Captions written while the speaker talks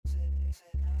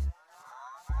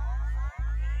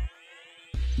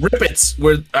Rippets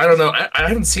were, I don't know, I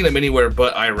haven't seen them anywhere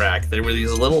but Iraq. They were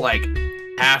these little like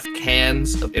half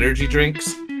cans of energy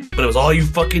drinks, but it was all you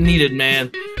fucking needed,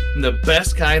 man. And the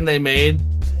best kind they made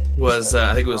was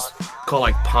I think it was called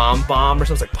like Palm Bomb or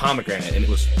something, like pomegranate, and it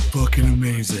was fucking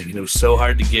amazing. And it was so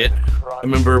hard to get. I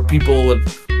remember people would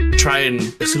try and,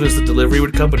 as soon as the delivery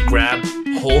would come, would grab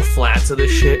whole flats of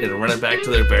this shit and run it back to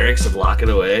their barracks and lock it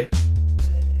away.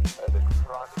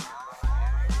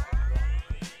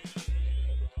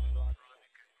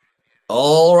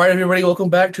 All right, everybody, welcome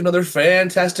back to another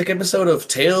fantastic episode of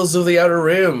Tales of the Outer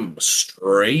Rim,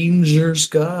 Stranger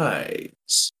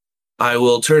Skies. I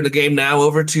will turn the game now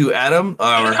over to Adam,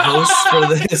 our host for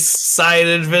this side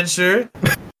adventure.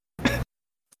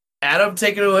 Adam,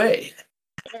 take it away.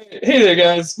 Hey there,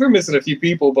 guys. We're missing a few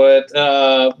people, but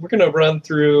we're going to run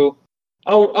through...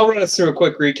 I'll run us through a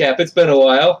quick recap. It's been a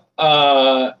while.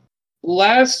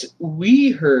 Last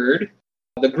we heard,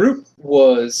 the group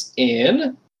was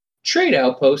in trade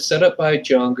outpost set up by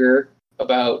Jonger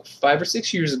about 5 or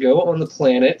 6 years ago on the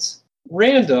planet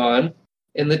Randon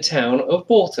in the town of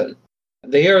Bolton.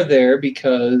 They are there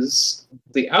because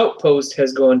the outpost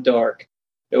has gone dark.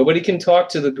 Nobody can talk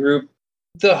to the group,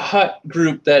 the hut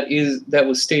group that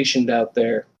was stationed out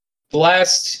there. The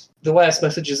last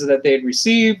messages that they had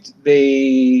received,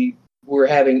 they were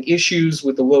having issues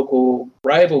with the local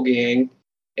rival gang,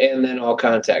 and then all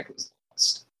contact was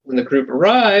lost. When the group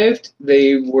arrived,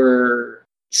 they were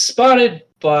spotted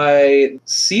by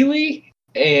Ceelie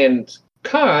and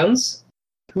Cons,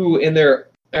 who in their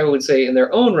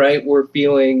own right were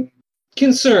feeling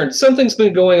concerned. Something's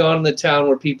been going on in the town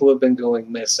where people have been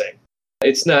going missing.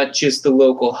 It's not just the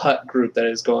local hut group that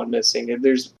has gone missing.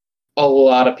 There's a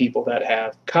lot of people that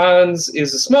have. Cons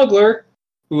is a smuggler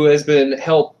who has been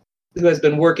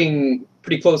working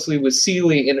pretty closely with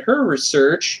Ceelie in her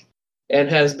research and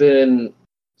has been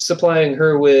supplying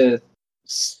her with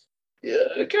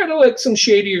kind of like some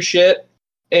shadier shit.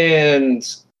 And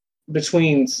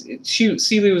between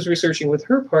Ceelie was researching with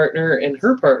her partner, and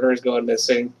her partner has gone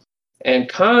missing. And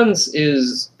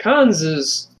Cons's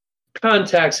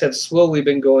contacts have slowly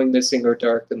been going missing or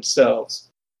dark themselves.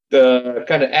 The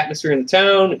kind of atmosphere in the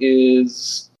town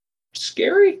is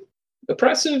scary,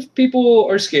 oppressive. People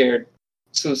are scared.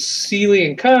 So Ceelie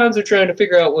and Cons are trying to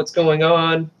figure out what's going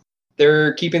on.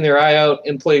 They're keeping their eye out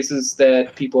in places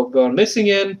that people have gone missing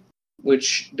in,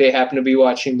 which they happen to be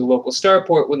watching the local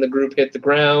starport when the group hit the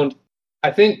ground.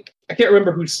 I can't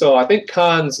remember who saw. I think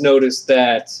Cons noticed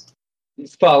that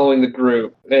following the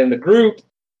group, and the group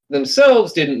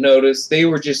themselves didn't notice. They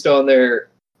were just on their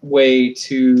way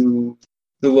to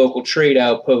the local trade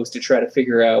outpost to try to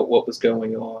figure out what was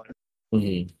going on.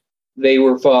 Mm-hmm.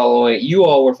 You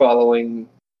all were following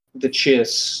the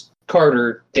Chiss,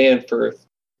 Carter Danforth,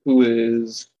 who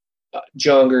is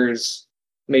Jonger's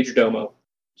majordomo.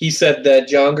 He said that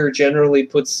Jonger generally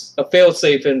puts a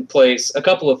failsafe in place, a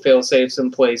couple of failsafes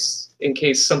in place, in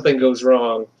case something goes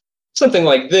wrong. Something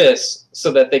like this,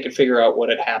 so that they could figure out what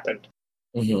had happened.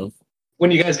 Mm-hmm. When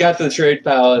you guys got to the trade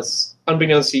palace,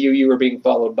 unbeknownst to you, you were being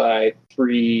followed by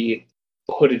 3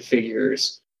 hooded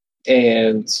figures.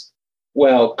 And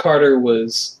while Carter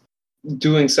was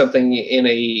doing something in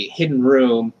a hidden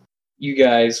room, you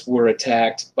guys were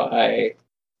attacked by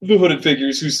the hooded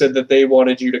figures who said that they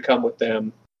wanted you to come with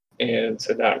them and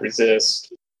to not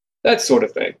resist. That sort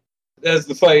of thing. As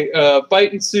the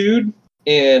fight ensued,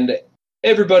 and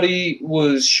everybody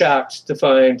was shocked to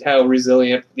find how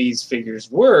resilient these figures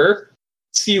were.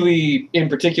 Ceelie, in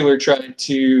particular,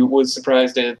 was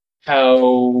surprised at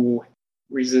how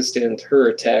resistant her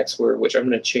attacks were, which I'm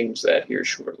going to change that here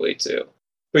shortly, too.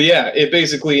 But yeah, it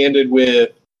basically ended with,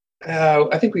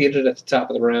 I think we ended at the top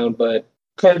of the round, but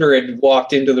Carter had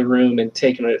walked into the room and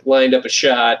lined up a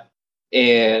shot,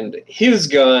 and his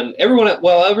gun,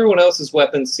 while everyone else's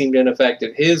weapons seemed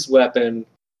ineffective, his weapon,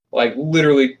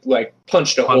 literally,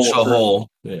 punched a hole.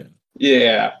 Yeah.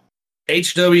 Yeah.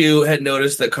 HW had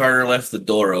noticed that Carter left the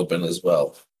door open as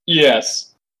well.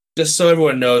 Yes. Just so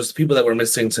everyone knows, the people that were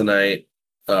missing tonight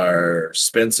are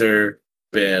Spencer,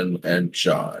 Ben, and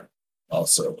John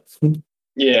also.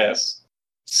 Yes.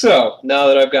 So, now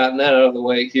that I've gotten that out of the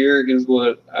way, here is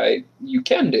what you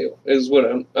can do, is what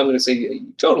I'm going to say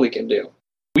you totally can do.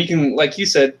 We can, like you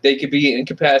said, they could be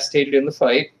incapacitated in the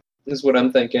fight, is what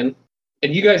I'm thinking.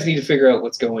 And you guys need to figure out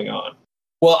what's going on.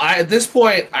 Well, at this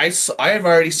point, I have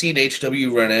already seen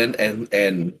HW run in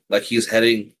and he's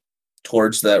heading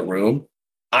towards that room.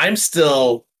 I'm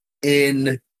still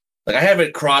in, I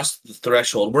haven't crossed the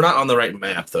threshold. We're not on the right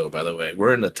map, though, by the way.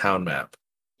 We're in the town map.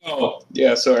 Oh,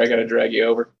 yeah, sorry, I got to drag you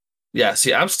over. Yeah,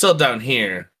 see, I'm still down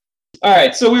here. All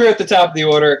right, so we were at the top of the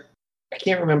order. I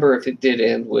can't remember if it did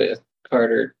end with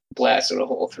Carter blasting a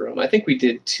hole through him. I think we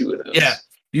did 2 of those. Yeah,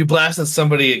 you blasted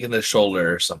somebody in the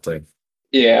shoulder or something.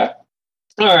 Yeah.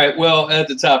 All right. Well, at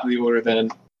the top of the order, then.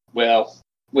 Well,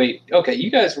 wait. Okay,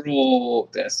 you guys roll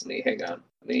Destiny. Hang on.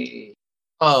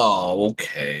 Oh,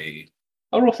 okay.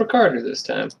 I'll roll for Carter this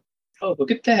time. Oh,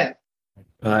 look at that.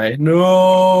 I know.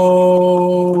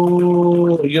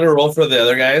 Are you gonna roll for the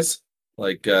other guys,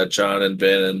 like John and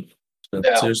Ben and No.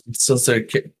 Damn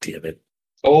it!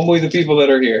 Only the people that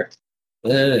are here.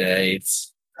 Alright.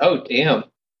 Oh, damn.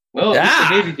 Well, at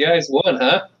least I gave you guys one,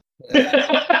 huh?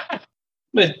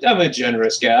 I'm a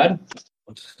generous god.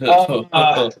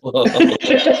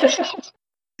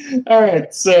 All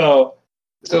right, so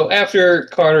after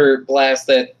Carter blasts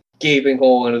that gaping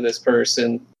hole into this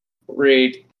person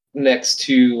right next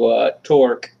to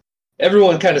Torque,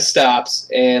 everyone kind of stops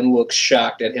and looks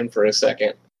shocked at him for a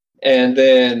second, and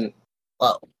then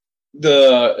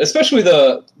especially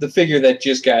the figure that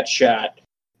just got shot,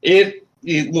 it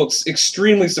looks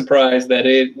extremely surprised that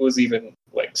it was even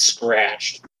like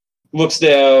scratched. Looks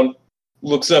down,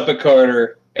 looks up at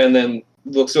Carter, and then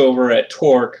looks over at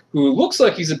Torque, who looks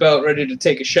like he's about ready to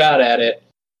take a shot at it.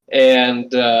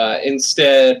 And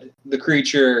instead, the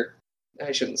creature,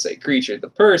 I shouldn't say creature, the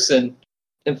person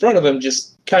in front of him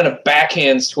just kind of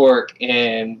backhands Torque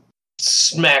and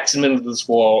smacks him into this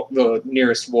wall, the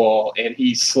nearest wall, and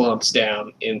he slumps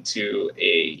down into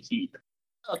a heap.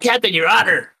 Oh, Captain, Your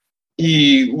Honor!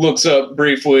 He looks up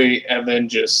briefly and then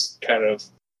just kind of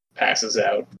passes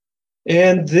out.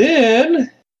 And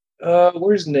then,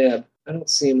 where's Neb? I don't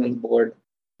see him on the board.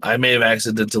 I may have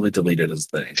accidentally deleted his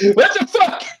thing. What the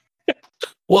fuck?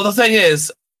 Well, the thing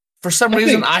is, for some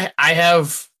reason, I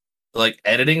have like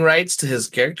editing rights to his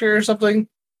character or something.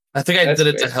 I think I did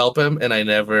it to help him, and I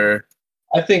never.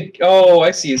 I think. Oh,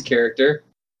 I see his character.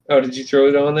 Oh, did you throw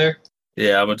it on there?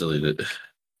 Yeah, I'm gonna delete it.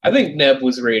 I think Neb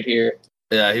was right here.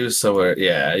 Yeah, he was somewhere.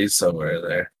 Yeah, he's somewhere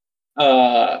there.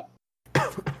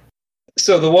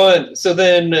 So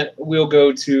then we'll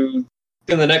go to.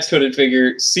 Then the next hooded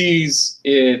figure sees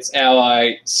its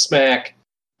ally smack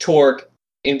Torque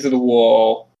into the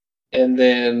wall, and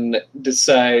then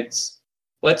decides,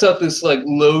 lets out this like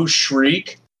low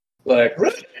shriek, like,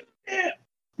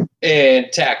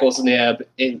 and tackles Neb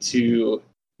into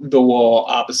the wall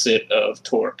opposite of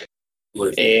Torque.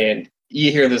 And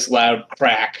you hear this loud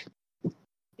crack,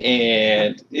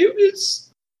 and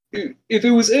if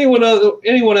it was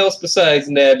anyone else besides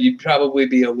Neb, you'd probably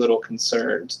be a little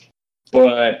concerned.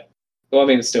 But, well, I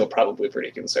mean, it's still probably pretty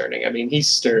concerning. I mean, he's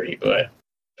sturdy, but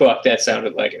fuck, that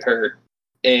sounded like it hurt.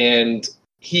 And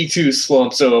he too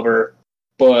slumps over,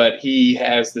 but he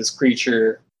has this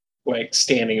creature, like,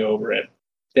 standing over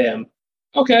them.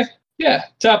 Okay, yeah,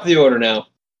 top of the order now.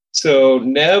 So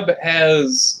Neb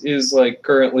is like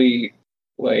currently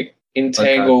like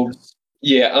entangled,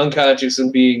 unconscious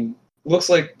and being, looks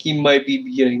like he might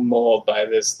be getting mauled by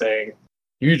this thing.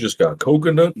 You just got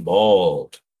coconut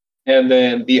mauled. And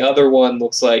then the other one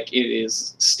looks like it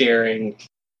is staring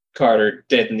Carter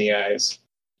dead in the eyes,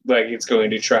 like it's going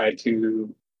to try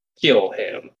to kill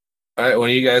him. All right, one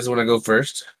of you guys want to go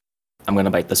first? I'm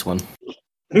gonna bite this one.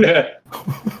 Do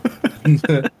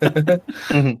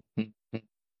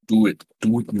it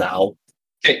now.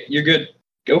 Okay, you're good.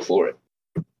 Go for it.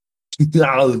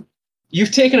 No.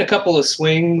 You've taken a couple of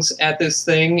swings at this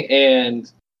thing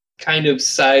and kind of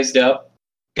sized up,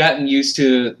 gotten used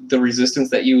to the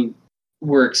resistance that you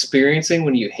were experiencing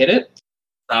when you hit it.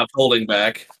 Stop holding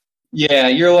back. Yeah,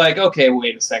 you're like, okay,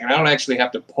 wait a second. I don't actually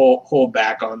have to hold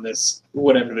back on this,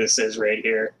 whatever this is right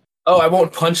here. Oh, I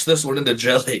won't punch this one into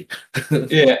jelly.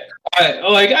 Yeah,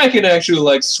 I can actually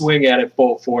like swing at it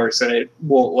full force and it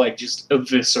won't like just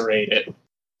eviscerate it.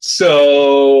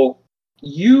 So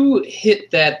you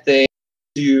hit that thing.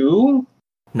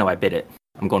 No, I bit it.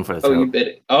 I'm going for the throat. Oh, you bit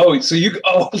it. Oh, so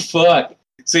oh fuck.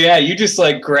 So yeah, you just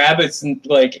like grab its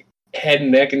like head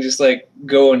and neck and just like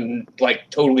go and like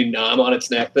totally nom on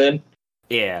its neck then?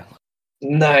 Yeah.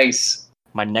 Nice.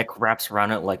 My neck wraps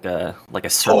around it like a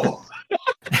serpent.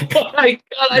 Oh my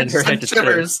god, I just had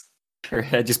shivers. Her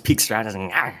head just peeks around and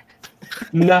like,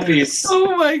 Nice.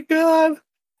 Oh my god.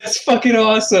 That's fucking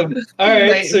awesome.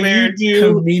 Alright, so you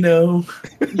do Camino.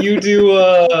 You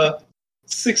do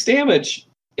 6 damage.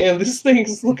 And this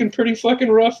thing's looking pretty fucking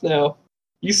rough now.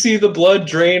 You see the blood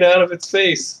drain out of its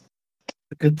face.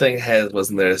 The good thing Hez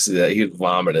wasn't there to see that. He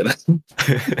vomited.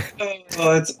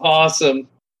 Oh, that's awesome.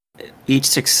 Each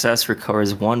success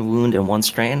recovers 1 wound and 1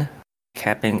 strain,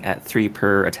 capping at 3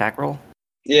 per attack roll.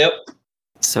 Yep.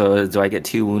 So do I get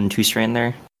 2 wound, 2 strain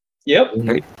there? Yep.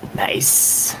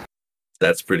 Nice.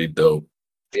 That's pretty dope.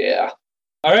 Yeah.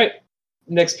 All right.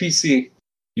 Next PC.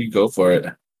 You go for it.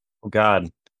 Oh, God.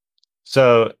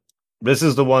 So this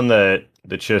is the one that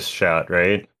the Chiss shot,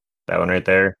 right? That one right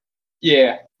there.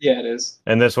 Yeah, it is.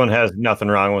 And this one has nothing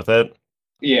wrong with it.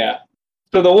 Yeah.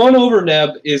 So the one over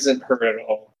Neb isn't hurt at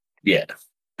all. Yeah,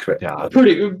 correct. Yeah.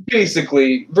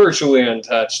 Basically, virtually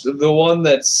untouched. The one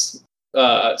that's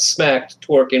smacked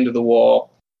Torque into the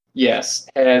wall, yes,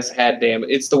 has had damage.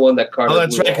 It's the one that Carter. Oh,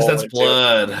 that's blew right, a because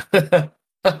hole that's into.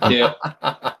 blood. Yeah.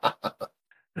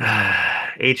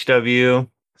 HW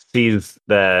sees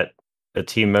that a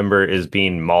team member is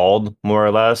being mauled, more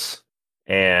or less,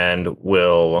 and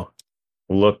will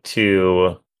look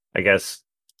to, I guess,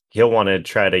 he'll want to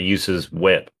try to use his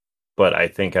whip, but I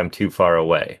think I'm too far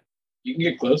away. You can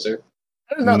get closer.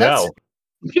 No.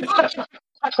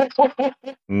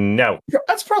 No.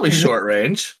 That's probably short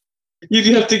range.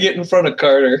 You'd have to get in front of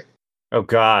Carter. Oh,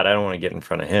 God, I don't want to get in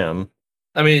front of him.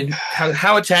 I mean,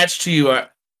 how attached to you are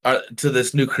to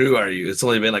this new crew are you? It's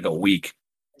only been like a week,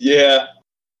 Yeah.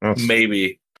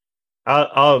 maybe.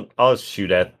 I'll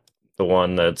shoot at the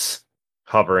one that's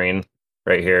hovering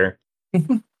right here.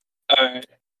 All right.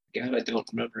 God, I don't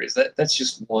remember. That's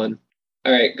just one?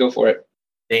 All right, go for it.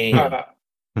 Damn.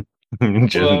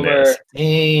 Just Bummer.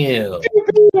 miss.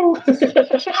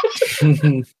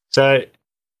 So,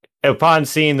 upon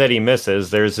seeing that he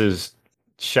misses, there's his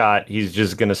shot. He's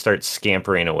just gonna start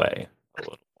scampering away.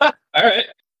 All right.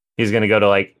 He's gonna go to,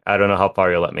 like, I don't know how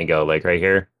far you'll let me go, like right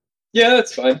here. Yeah,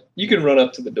 that's fine. You can run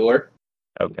up to the door.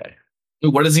 Okay.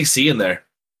 What does he see in there?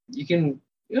 You can.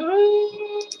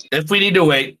 If we need to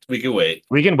wait, we can wait.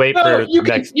 We can wait No, for you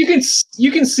can. next.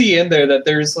 You can see in there that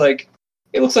there's like.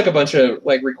 It looks like a bunch of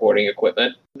like recording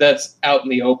equipment that's out in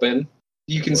the open.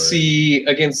 You can see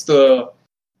against the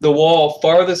wall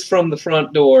farthest from the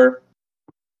front door.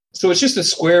 So it's just a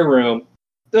square room.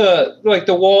 The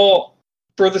wall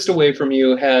furthest away from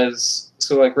you has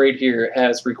right here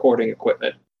has recording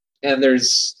equipment, and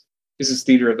this is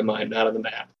theater of the mind, not on the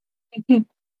map.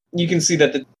 You can see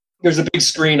that there's a big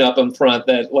screen up in front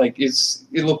that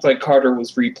it looked like Carter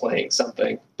was replaying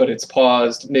something, but it's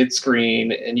paused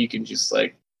mid-screen, and you can just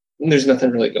there's nothing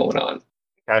really going on.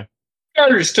 Okay.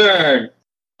 Carter's turn.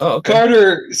 Oh, okay.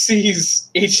 Carter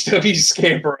sees HW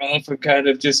scamper off and kind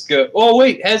of just go, oh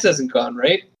wait, Hez hasn't gone,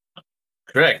 right?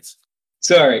 Correct.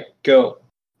 Sorry, go.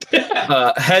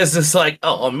 Hez is like,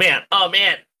 oh man,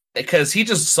 because he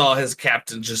just saw his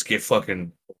captain just get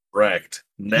fucking wrecked.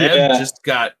 Neb just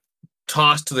got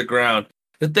tossed to the ground.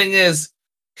 The thing is,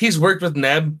 he's worked with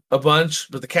Neb a bunch,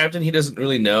 but the captain he doesn't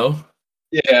really know.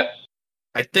 Yeah.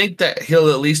 I think that he'll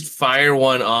at least fire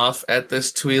one off at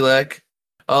this Twi'lek.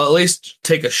 I'll at least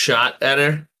take a shot at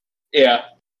her. Yeah.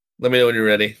 Let me know when you're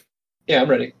ready. Yeah, I'm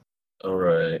ready. All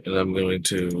right, and I'm going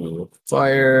to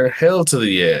fire hell to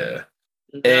the air.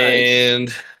 Nice.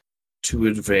 And to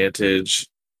advantage.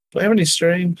 Do I have any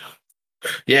strain?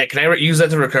 Yeah, can I use that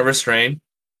to recover strain?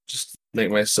 Just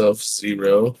make myself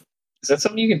 0. Is that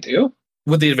something you can do?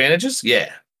 With the advantages?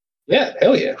 Yeah. Yeah,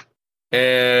 hell yeah.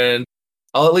 And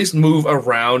I'll at least move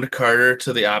around Carter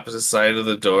to the opposite side of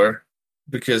the door.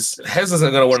 Because Hez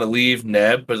isn't going to want to leave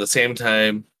Neb, but at the same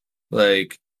time,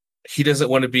 he doesn't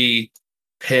want to be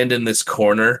pinned in this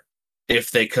corner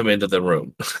if they come into the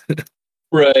room.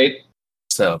 Right.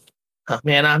 So, oh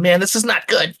man, this is not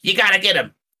good. You gotta get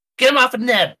him. Get him off of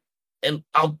Neb, and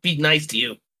I'll be nice to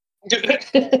you.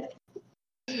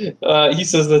 He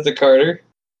says that to Carter.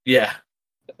 Yeah.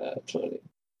 20.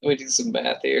 Let me do some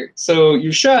math here. So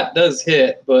your shot does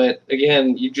hit, but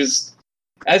again,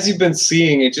 as you've been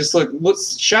seeing, it just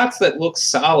looks shots that look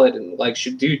solid and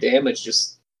should do damage.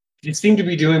 You seem to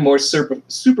be doing more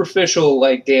superficial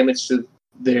damage to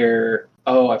their.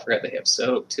 Oh, I forgot they have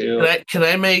soak too. Can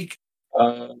I make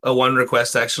a one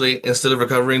request actually? Instead of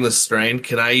recovering the strain,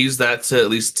 can I use that to at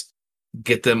least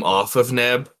get them off of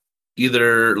Neb?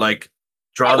 Either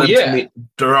draw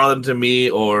them to me,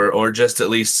 or just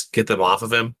at least get them off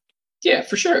of him. Yeah,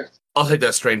 for sure. I'll take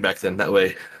that strain back then. That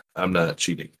way, I'm not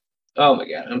cheating. Oh my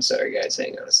god, I'm sorry, guys.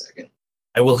 Hang on a second.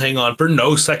 I will hang on for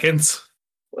no seconds.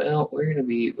 Well, we're gonna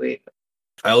be wait.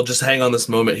 I'll just hang on this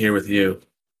moment here with you.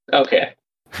 Okay.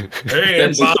 Hey,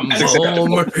 I'm home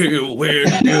with you.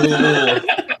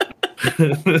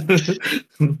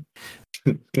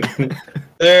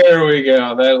 There we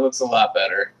go. That looks a lot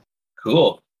better.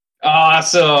 Cool.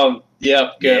 Awesome.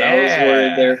 Yep, good. Yeah. I was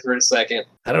worried there for a second.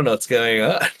 I don't know what's going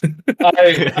on.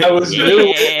 I was really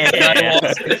worried that I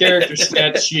lost the character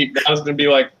stat sheet. I was going to be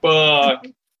like, fuck.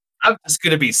 I'm just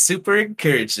going to be super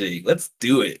encouraging. Let's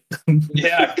do it.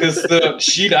 Yeah, because the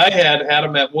sheet I had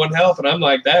him at 1 health, and I'm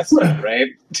like, that's not right.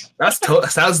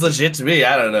 Sounds legit to me.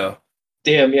 I don't know.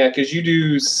 Damn, yeah, because you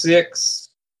do 6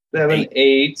 7,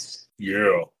 8.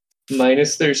 Yeah.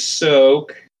 Minus their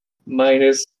soak.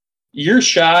 Minus your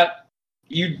shot.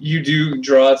 You do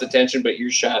draw its attention, but your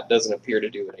shot doesn't appear to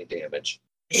do any damage.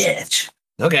 Bitch.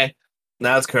 Okay.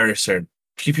 Now it's Carter's turn.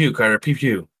 Pew pew, Carter. Pew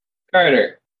pew.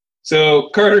 Carter. So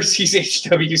Carter sees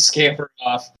HW scamper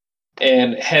off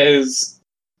and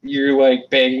you're like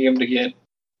begging him to get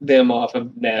them off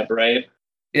of Neb, right?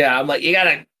 Yeah, I'm like, you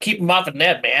gotta keep them off of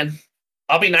Neb, man.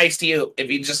 I'll be nice to you if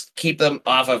you just keep them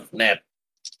off of Neb.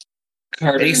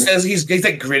 Carter. And he says he's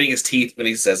like gritting his teeth when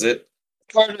he says it.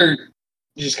 Carter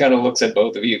just kind of looks at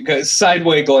both of you.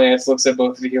 Sideways glance, looks at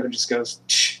both of you, and just goes,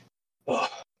 "Oh,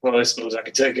 well, I suppose I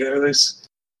could take care of this."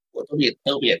 Well,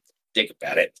 don't be a dick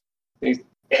about it.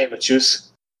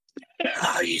 Amateurs.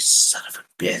 Oh, you son of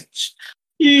a bitch.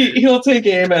 He'll take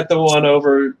aim at the one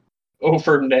over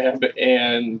Neb,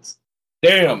 and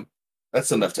Damn.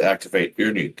 That's enough to activate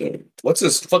your new thing. What's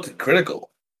this fucking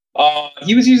critical?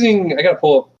 he was using. I gotta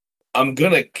pull up. I'm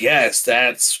gonna guess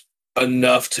that's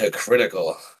enough to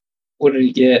critical. What did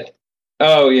he get?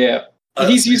 Oh yeah,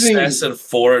 he's using success and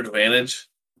 4 advantage.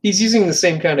 He's using the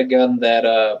same kind of gun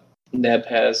that Neb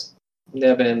has.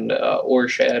 Neb and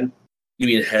Orsh had. You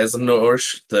mean has no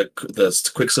Orsh, the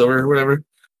Quicksilver or whatever?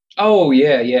 Oh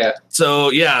yeah.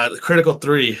 So yeah, the critical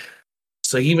 3.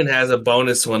 So he even has a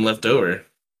bonus one left over.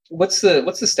 What's the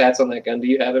stats on that gun? Do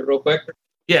you have it real quick?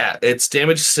 Yeah, it's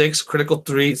damage 6, critical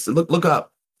 3. So look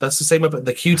up. That's the same weapon.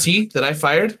 The QT that I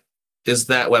fired is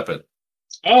that weapon.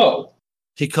 Oh.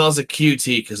 He calls it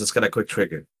QT because it's got a quick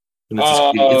trigger. And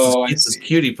it's his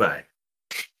cutie pie.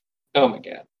 Oh my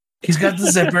god. He's got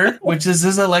the zipper, which is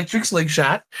his electric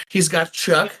slingshot. He's got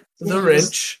Chuck, the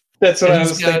wrench. That's what I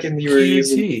was thinking you were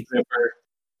using. The zipper.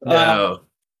 No.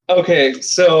 Okay,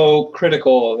 so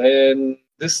critical. Then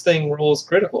this thing rolls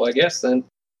critical, I guess, then.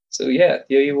 So yeah,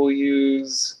 he will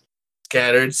use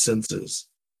Scattered senses.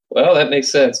 Well, that makes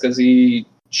sense, because he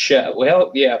shot.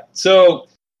 Well, yeah. So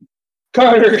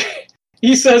Carter,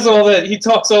 he says he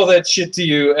talks all that shit to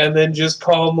you, and then just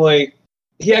calmly,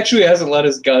 he actually hasn't let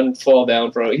his gun fall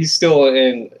down from it. He's still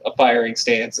in a firing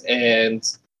stance, and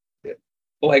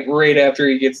like right after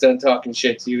he gets done talking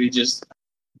shit to you, he just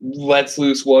lets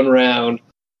loose one round,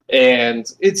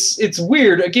 and it's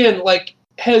weird. Again, like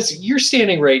you're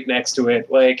standing right next to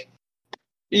it, like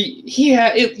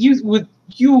you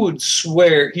would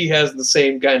swear he has the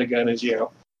same kind of gun as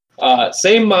you.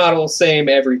 Same model, same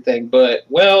everything, but,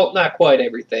 well, not quite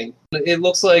everything. It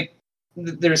looks like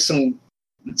there's some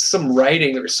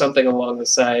writing or something along the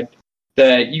side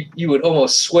that you would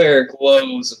almost swear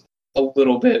glows a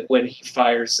little bit when he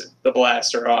fires the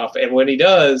blaster off. And when he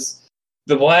does,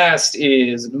 the blast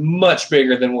is much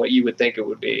bigger than what you would think it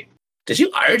would be. Did you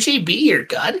RGB your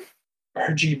gun?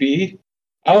 RGB?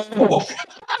 Oh.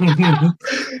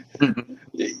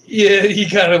 Yeah, he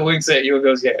kind of winks at you and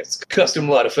goes, yeah, it's custom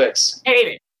light effects. Hate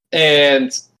it.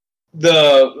 And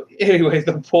the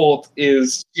bolt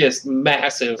is just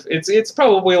massive. It's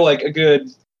probably like a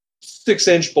good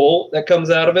 6-inch bolt that comes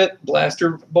out of it,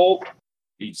 blaster bolt.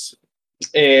 Jeez.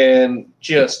 And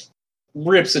just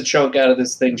rips a chunk out of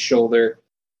this thing's shoulder.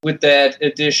 With that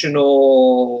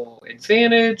additional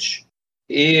advantage,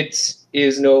 it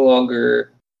is no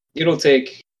longer. It'll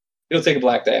take a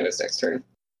black die on its next turn.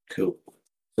 Cool.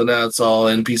 So now it's all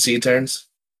NPC turns?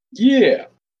 Yeah.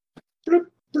 Bloop,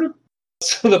 bloop.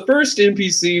 So the first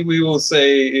NPC we will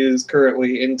say is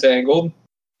currently entangled.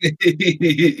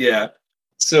 Yeah.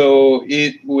 So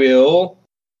it will.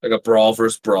 Like a brawl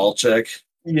versus brawl check.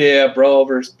 Yeah, brawl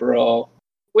versus brawl.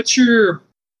 What's your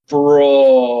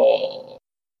brawl,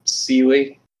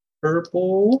 Ceelie?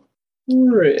 Purple,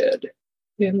 red,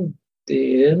 and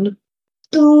then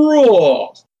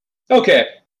brawl. Okay,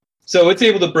 so it's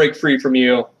able to break free from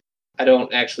you. I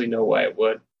don't actually know why it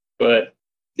would, but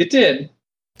it did.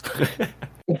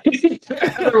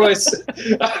 Otherwise,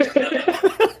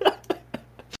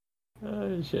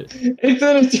 oh shit! And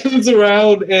then it turns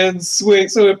around and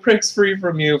swings, so it breaks free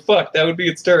from you. Fuck, that would be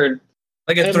its turn.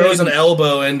 Like it And throws then- an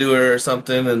elbow into her or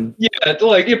something, and Yeah,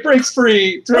 like it breaks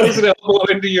free, throws an elbow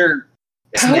into your.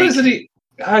 How Snake. does it?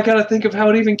 I gotta think of how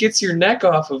it even gets your neck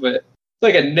off of it. It's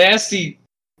like a nasty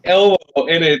elbow,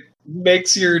 and it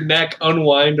makes your neck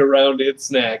unwind around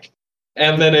its neck,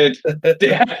 and then it.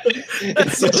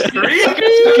 It's such a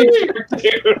fucking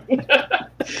cartoon.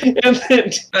 And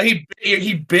then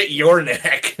he bit your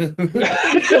neck.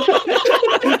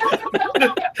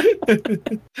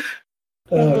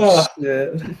 Oh,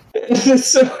 shit.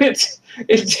 so it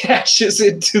dashes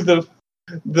into the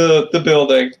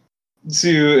building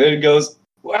and goes,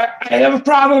 I have a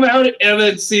problem out it, and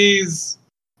then sees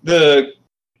its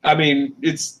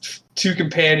two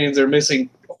companions are missing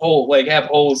have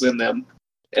holes in them.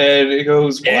 And it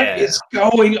goes, Yeah. what is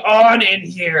going on in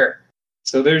here?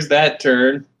 So there's that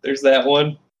turn. There's that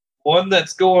one. One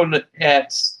that's going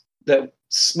at that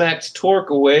smacked Torque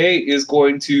away is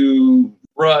going to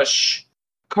rush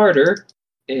Carter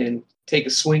and take a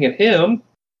swing at him.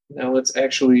 Now let's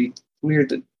actually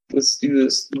let's do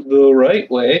this the right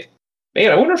way.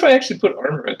 Man, I wonder if I actually put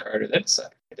armor on Carter. That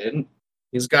sucked. I didn't.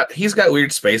 He's got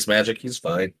weird space magic. He's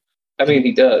fine. I mean,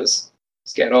 he does.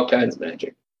 He's got all kinds of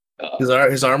magic.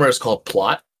 His armor is called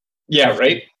plot. Yeah,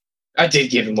 right? I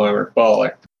did give him armor.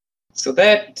 Baller. So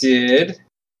that did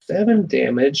 7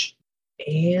 damage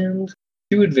and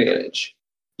 2 advantage.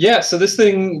 Yeah, so this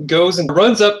thing goes and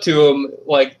runs up to him,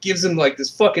 like, gives him, like, this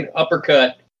fucking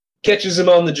uppercut, catches him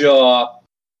on the jaw,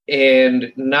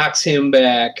 and knocks him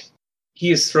back. He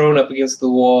is thrown up against the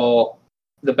wall,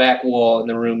 the back wall in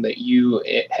the room that you,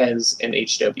 has an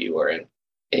HW are in.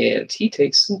 And he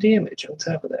takes some damage on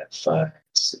top of that. 5,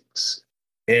 6.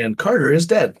 And Carter is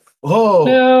dead. Oh.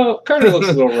 No, Carter looks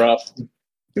a little rough.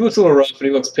 He looks a little rough and he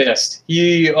looks pissed.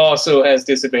 He also has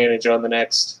disadvantage on the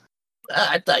next.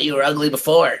 I thought you were ugly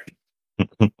before.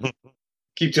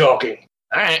 Keep talking.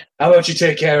 All right. How about you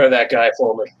take care of that guy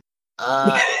for me?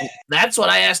 That's what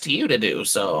I asked you to do,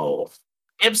 so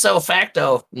ipso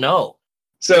facto, no.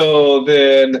 So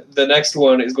then the next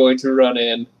one is going to run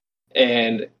in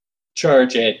and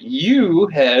charge at you,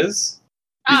 Hez,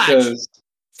 because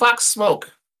fuck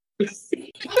smoke.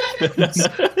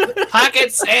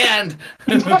 Pocket sand.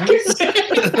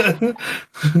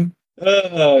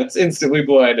 It's instantly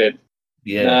blinded.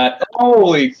 Yeah.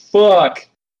 Holy fuck.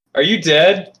 Are you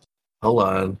dead? Hold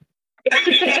on.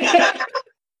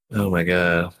 Oh my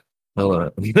god.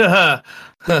 Hold on.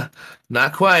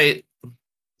 Not quite.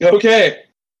 Okay.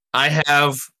 I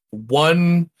have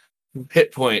 1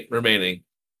 hit point remaining.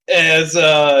 As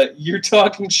you're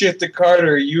talking shit to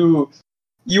Carter, you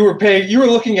were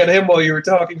looking at him while you were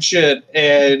talking shit,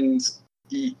 and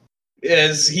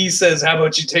as he says, "How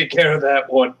about you take care of that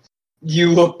one?"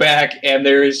 You look back, and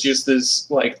there is just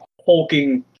this like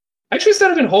hulking. Actually, it's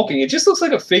not even hulking. It just looks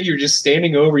like a figure just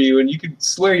standing over you, and you could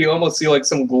swear you almost see like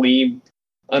some gleam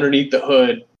underneath the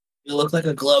hood. You look like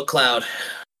a glow cloud.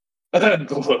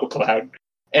 Glow cloud,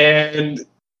 and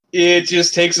it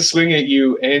just takes a swing at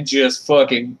you and just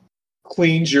fucking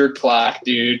cleans your clock,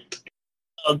 dude.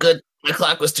 Oh, good. My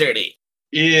clock was dirty.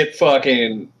 It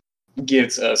fucking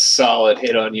gets a solid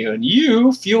hit on you, and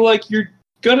you feel like you're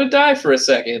gonna die for a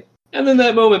second, and then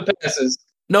that moment passes.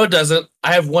 No, it doesn't.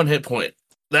 I have 1 hit point.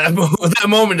 That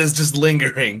moment is just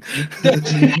lingering.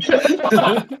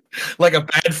 Like a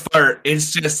bad fart.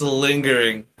 It's just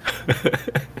lingering.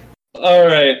 All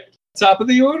right, top of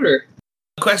the order.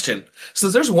 Question. So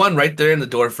there's one right there in the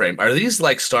door frame. Are these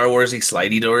like Star Wars-y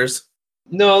slidey doors?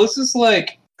 No, this is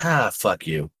Fuck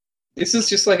you. this is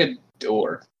just like a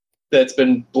door that's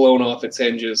been blown off its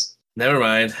hinges. Never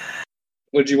mind.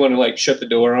 Would you want to like shut the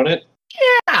door on it?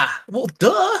 Yeah. Well,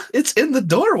 duh. It's in the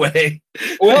doorway.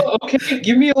 Well, okay,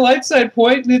 give me a light side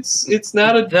point, and it's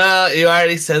not a. No, you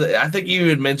already said it. I think you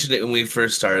had mentioned it when we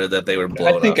first started that they were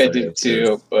blown I think off I did hinges.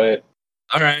 too, but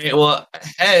All right. Well,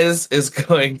 Hez is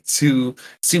going to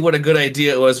see what a good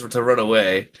idea it was to run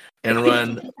away and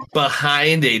run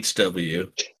behind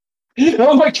HW.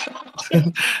 oh my god!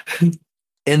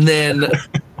 And then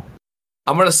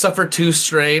I'm going to suffer 2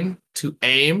 strain to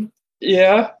aim.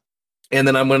 Yeah. And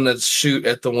then I'm going to shoot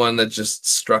at the one that just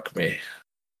struck me.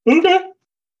 Okay.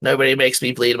 Nobody makes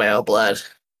me bleed my own blood.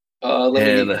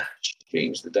 Let me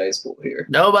change the dice pool here.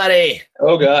 Nobody.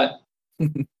 Oh god.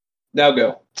 Now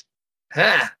go.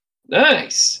 Ha.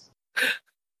 Nice.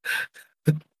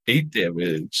 8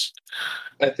 damage.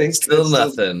 I think Still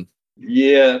that's nothing.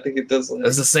 Yeah, I think it does.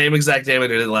 That's the same exact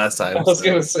damage I did last time. I was so.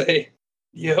 gonna say,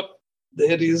 yep,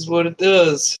 that is what it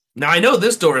does. Now I know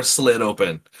this door is slid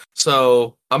open,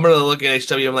 so I'm gonna look at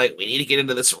HW. I'm like, we need to get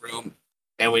into this room,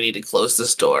 and we need to close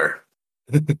this door.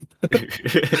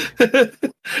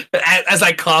 As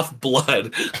I cough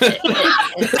blood,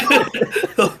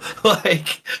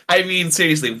 like I mean,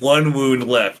 seriously, 1 wound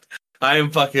left. I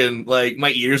am fucking like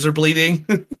my ears are bleeding.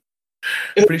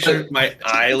 Pretty sure my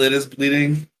eyelid is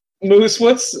bleeding. Moose,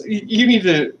 you need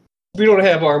to. We don't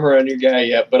have armor on your guy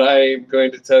yet, but I'm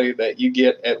going to tell you that you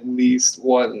get at least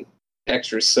 1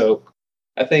 extra soak.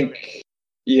 I think,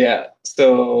 yeah.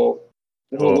 So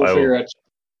we'll figure out.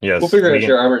 Yes, we'll figure out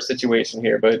your armor situation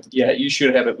here, but yeah, you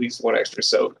should have at least 1 extra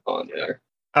soak on there.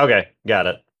 Okay, got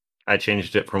it. I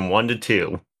changed it from 1 to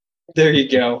 2. There you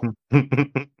go.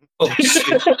 Oh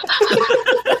shit!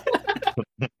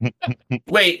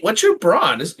 Wait, what's your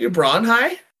brawn? Is your brawn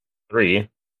high? 3.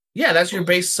 Yeah, that's your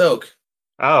base soak.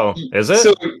 Oh, is it?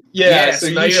 So yeah, Yeah, so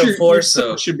so now you have your 4, your so-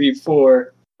 sub should be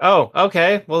 4. Oh,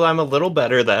 okay. Well, I'm a little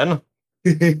better then.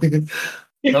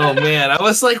 Oh man, I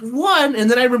was like 1, and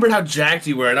then I remembered how jacked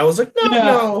you were, and I was like, Yeah.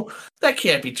 no, that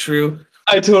can't be true.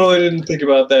 I totally didn't think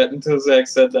about that until Zach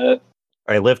said that.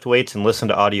 I lift weights and listen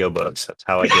to audiobooks. That's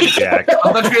how I get jacked.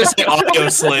 I thought you were gonna say audio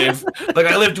slave. Like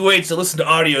I lift weights to listen to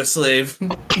audio slave.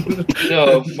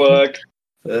 Oh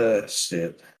fuck.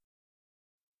 Shit.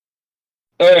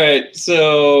 All right,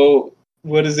 so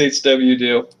what does HW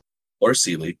do? Or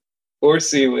Ceelie. Or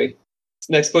Ceelie? It's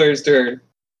next player's turn.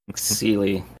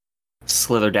 Ceelie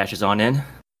slither dashes on in,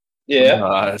 Yeah.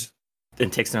 God. then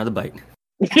takes another bite.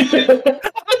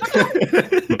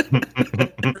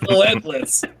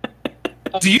 Relentless.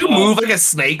 Do you move like a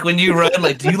snake when you run?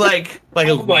 Like, do you like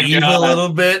Oh my weave God. a little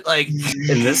bit? Like,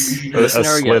 In this A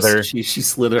scenario, slither. yes, she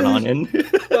slithered on in.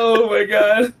 oh my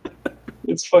god.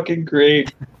 It's fucking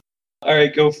great. All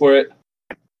right, go for it.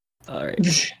 All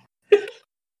right.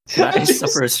 Can I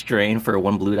suffer a strain for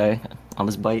 1 blue die on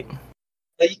this bite?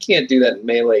 You can't do that in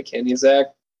melee, can you, Zach?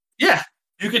 Yeah,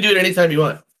 you can do it anytime you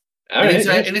want. All right.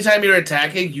 Anytime you're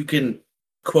attacking, you can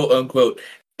quote unquote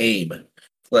aim.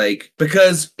 Like,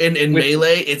 because in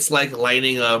melee, it's like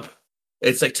lining up.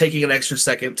 It's like taking an extra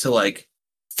second to like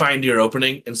find your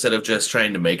opening instead of just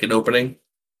trying to make an opening.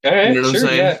 All right, You know what I'm sure,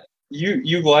 saying? yeah.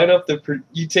 You line up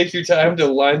you take your time to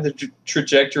line the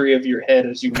trajectory of your head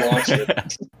as you launch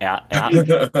it. Yeah,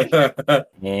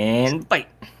 and bite.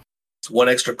 It's one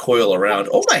extra coil around.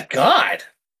 Oh my god!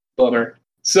 Bummer.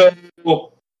 So,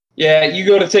 yeah, you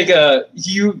go to take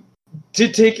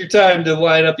your time to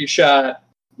line up your shot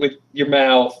with your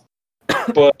mouth,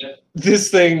 but this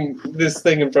thing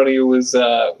in front of you was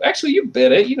actually you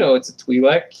bit it. You know it's a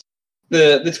Twi'lek.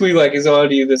 The Twi'lek is on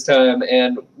to you this time,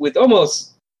 and with almost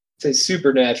say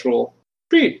supernatural,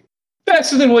 pretty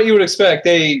faster than what you would expect.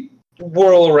 They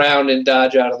whirl around and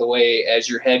dodge out of the way as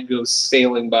your head goes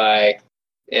sailing by,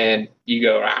 and you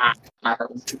go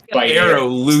bite Arrow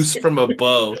loose from a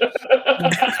bow.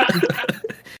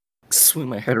 Swing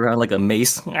my head around like a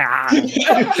mace. All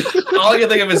I can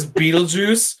think of is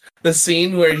Beetlejuice, the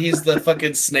scene where he's the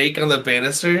fucking snake on the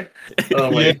banister.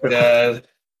 Oh my god!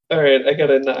 All right, I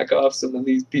gotta knock off some of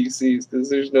these PCs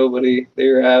because there's nobody.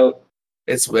 They're out.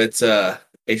 It's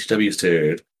HW's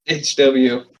turn.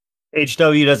 HW.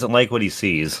 HW doesn't like what he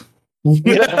sees.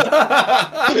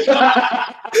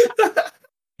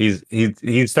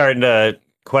 He's starting to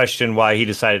question why he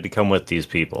decided to come with these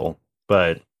people.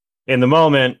 But in the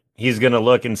moment, he's gonna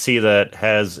look and see that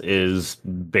Hez is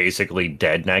basically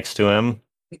dead next to him.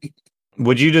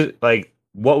 Would you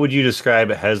what would you describe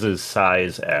Hez's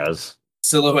size as?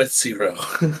 Silhouette 0.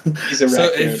 He's a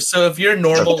raccoon. So if you're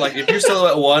normal, like if you're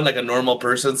silhouette 1, like a normal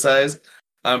person size,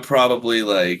 I'm probably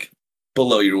like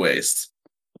below your waist.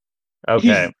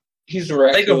 Okay. He's a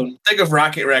raccoon. Think of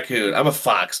Rocket Raccoon. I'm a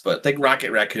fox, but think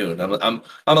Rocket Raccoon. I'm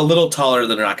a little taller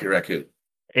than Rocket Raccoon.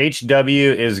 HW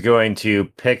is going to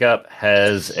pick up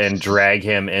Hez and drag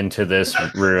him into this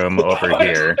room over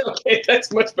here. Okay,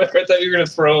 that's much better. I thought you were gonna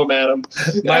throw him at him.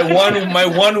 My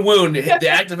one wound, the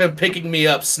act of him picking me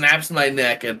up snaps my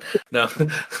neck, and no.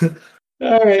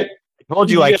 All right. I told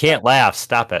you I can't laugh.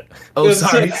 Stop it. Oh,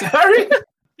 sorry.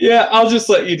 Yeah, I'll just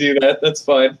let you do that. That's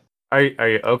fine. Are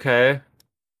you okay?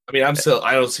 I mean, I'm still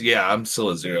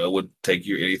a 0. I wouldn't take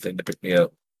you anything to pick me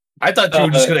up. I thought you were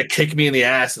just gonna kick me in the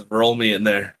ass and roll me in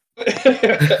there.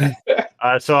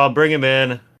 So I'll bring him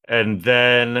in, and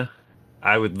then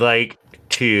I would like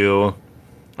to.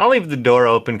 I'll leave the door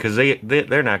open because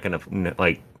they're not gonna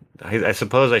like. I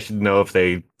suppose I should know if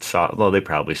they saw. Well, they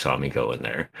probably saw me go in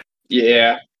there.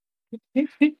 Yeah.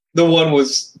 The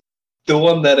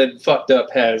one that had fucked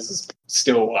up Hez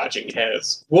still watching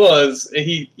Hez.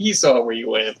 He saw where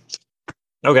you went.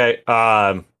 Okay.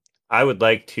 I would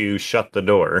like to shut the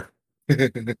door.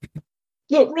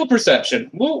 Look, roll perception.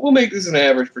 We'll make this an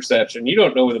average perception. You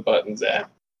don't know where the button's at.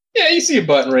 Yeah, you see a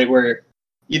button right where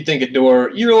you'd think a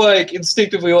door. You're like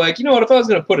instinctively like, you know what? If I was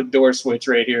gonna put a door switch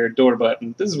right here, a door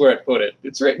button, this is where I'd put it.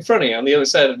 It's right in front of you on the other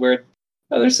side of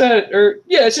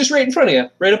it's just right in front of you,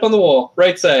 right up on the wall,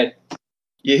 right side.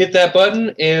 You hit that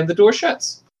button and the door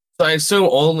shuts. So I assume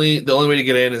the only way to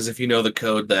get in is if you know the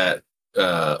code that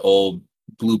old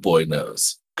Blue Boy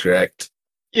knows, correct?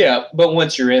 Yeah, but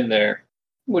once you're in there,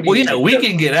 what do you do? We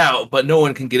can get out, but no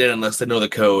one can get in unless they know the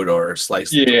code or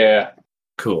slice. Yeah.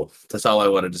 Cool. That's all I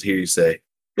wanted to hear you say.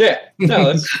 Yeah. No,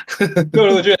 let's go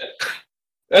to legit.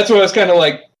 That's what I was kind of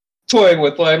like toying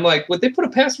with. I'm like, would they put a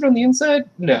password on the inside?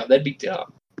 No, that'd be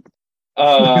dumb.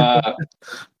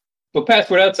 But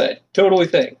password outside, totally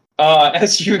thing.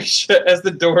 As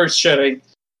the door is shutting,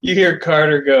 you hear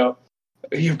Carter go,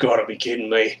 You've got to be kidding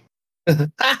me.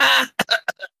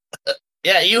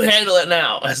 Yeah, you handle it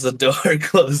now as the door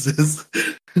closes.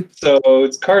 So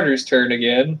it's Carter's turn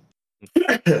again.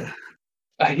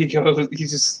 He goes, he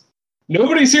just,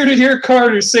 nobody's here to hear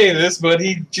Carter say this, but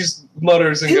he just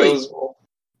mutters and Ceelie. goes, well,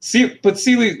 but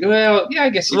Ceelie, well, yeah, I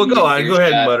guess you Well, can go give on. it Go your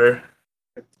ahead and shot. mutter.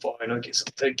 Fine, I guess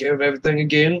I'll take care of everything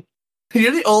again.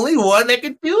 You're the only one that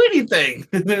can do anything.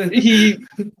 He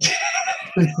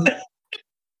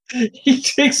he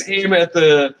takes aim at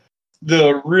the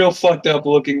real fucked up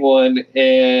looking one,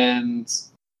 and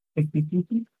It's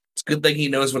a good thing he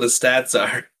knows what his stats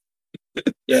are.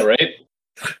 yeah, right.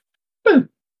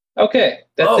 Okay,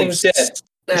 that thing's dead.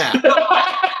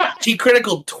 Yeah. He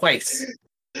critical twice.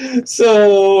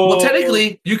 So Well,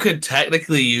 technically, you could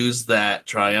use that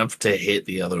triumph to hit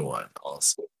the other one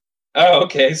also. oh,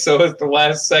 okay. So at the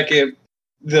last second,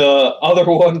 the other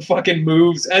one fucking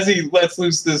moves as he lets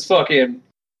loose this fucking.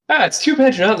 It's too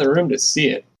bad you're not in the room to see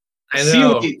it. I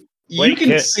know. Ceelie, you Wait,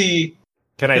 can see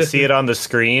Can I see it on the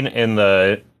screen in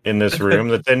this room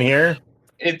that's in here?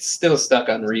 it's still stuck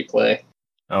on replay.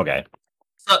 Okay.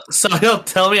 So he'll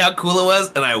tell me how cool it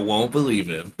was, and I won't believe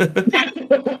him.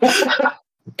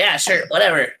 Yeah, sure,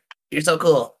 whatever. You're so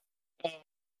cool.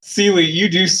 Ceelie, you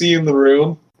do see in the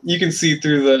room. You can see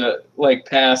through the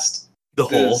past The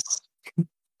hole. this.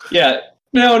 Yeah,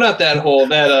 no, not that hole.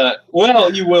 That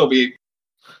well, you will be.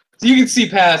 You can see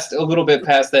past a little bit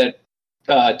past that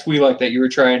Twi'lek that you were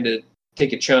trying to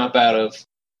take a chomp out of,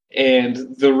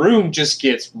 and the room just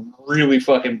gets really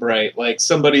fucking bright. Like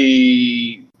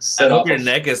somebody I set hope off your a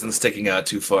neck isn't sticking out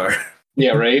too far.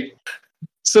 yeah, right.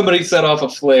 Somebody set off a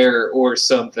flare or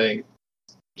something.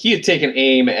 He had taken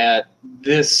aim at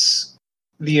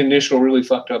the initial really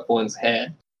fucked up one's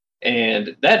head,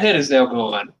 and that head is now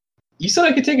gone. You said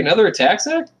I could take another attack,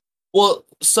 Zach? Well,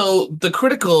 so the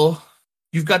critical,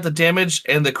 you've got the damage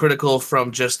and the critical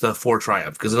from just the 4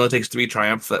 triumph, because it only takes 3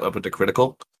 triumph for that weapon to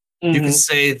critical. Mm-hmm. You can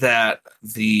say that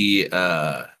the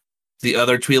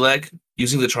other Twi'lek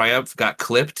using the triumph got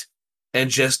clipped and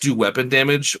just do weapon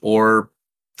damage or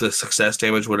the success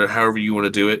damage, whatever, however you want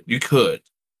to do it. You could.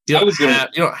 You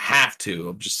don't have to.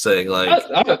 I'm just saying, like,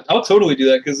 I'll totally do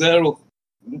that because that'll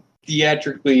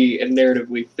theatrically and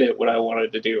narratively fit what I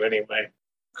wanted to do anyway.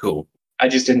 cool. I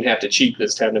just didn't have to cheat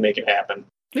this time to make it happen.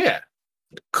 Yeah.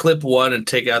 Clip one and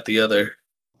take out the other.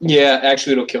 Yeah,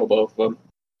 actually, it'll kill both of them.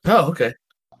 Oh, okay.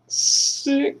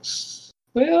 6.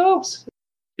 Well,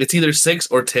 It's either 6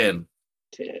 or 10.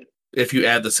 10. If you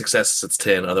add the successes, it's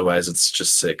 10. Otherwise, it's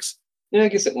just 6. Yeah, I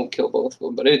guess it won't kill both of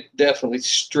them, but it definitely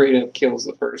straight up kills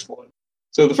the first one.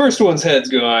 So the first one's head's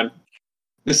gone.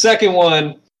 The second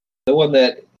one, the one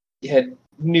that had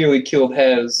nearly killed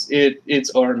Hez, its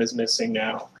arm is missing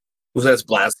now. Was that its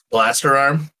blaster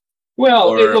arm? Well,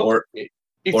 Or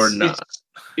it's not?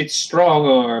 It's strong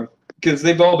arm because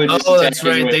they've all been. Just Oh, that's attacking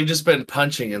right. with- They've just been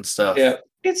punching and stuff. Yeah,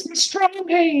 it's my strong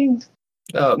hand.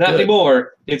 Oh, Not good.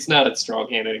 anymore. It's not its strong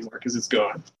hand anymore because it's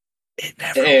gone. It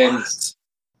never And- was.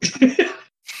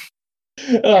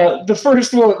 The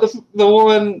first one, the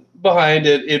one behind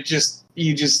it,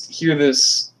 you just hear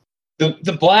this.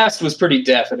 The blast was pretty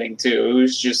deafening too. It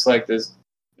was just like this,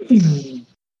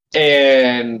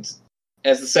 and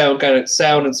as the sound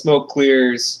and smoke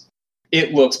clears,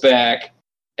 it looks back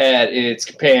at its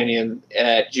companion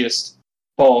that just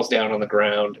falls down on the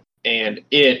ground, and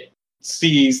it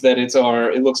sees that its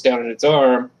arm. It looks down at its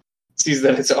arm, sees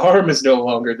that its arm is no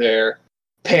longer there,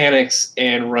 panics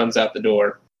and runs out the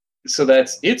door. So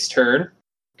that's its turn,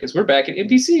 because we're back at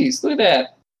NPCs. Look at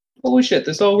that. Holy shit,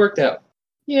 this all worked out.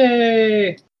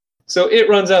 Yay! So it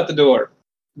runs out the door.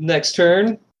 Next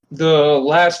turn, the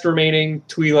last remaining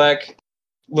Twi'lek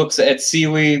looks at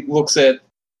Ceelie, looks at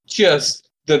just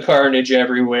the carnage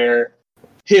everywhere,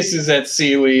 hisses at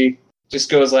Ceelie,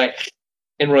 just goes like,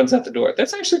 and runs out the door.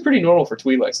 That's actually pretty normal for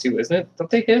Twi'leks too, isn't it?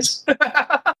 Don't they hiss?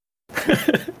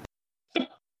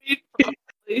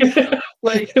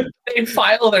 Like the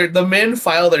men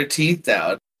file their teeth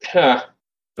down. Huh.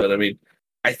 But I mean,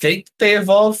 I think they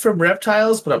evolved from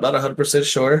reptiles, but I'm not 100%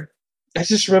 sure. I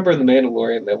just remember in The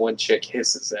Mandalorian that one chick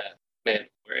hisses at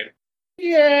Mandalorian.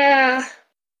 Yeah,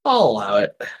 I'll allow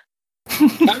it.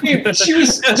 I mean, she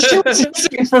was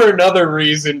hissing for another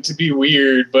reason to be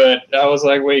weird, but I was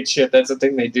like, wait, shit, that's a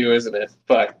thing they do, isn't it?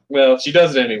 Fuck. Well, she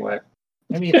does it anyway.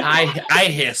 I mean, I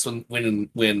hiss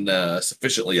when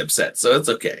sufficiently upset, so it's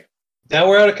okay. Now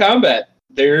we're out of combat.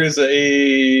 There is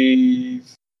a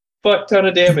fuck ton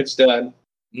of damage done.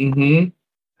 Mm-hmm.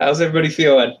 How's everybody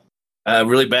feeling?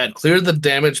 Really bad. Clear the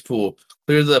damage pool.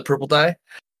 Clear the purple die,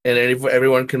 and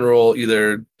everyone can roll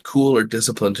either cool or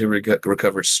discipline to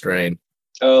recover strain.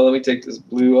 Oh, let me take this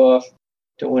blue off.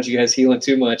 Don't want you guys healing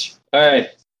too much. All right.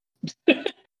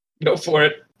 Go for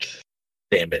it.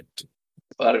 Damn it.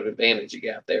 A lot of advantage you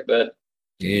got there, but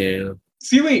Yeah.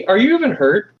 Ceelie, are you even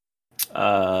hurt?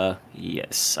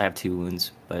 Yes, I have 2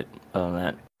 wounds, but other than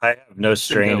that, I have no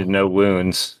strain and no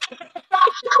wounds.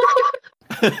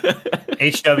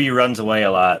 HW runs away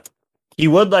a lot. He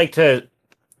would like to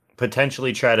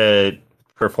potentially try to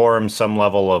perform some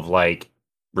level of like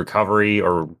recovery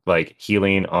or like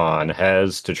healing on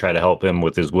Hez to try to help him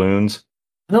with his wounds.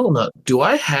 I don't know. Do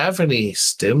I have any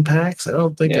stim packs? I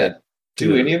don't think I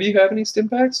Do any of you have any stim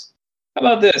packs? How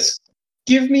about this?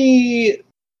 Give me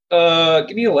a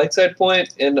light side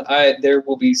point, and there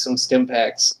will be some stim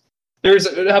packs.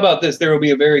 How about this? There will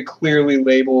be a very clearly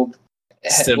labeled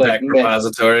stim pack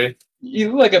repository.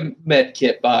 Like a med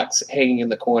kit box hanging in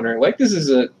the corner. Like this is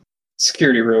a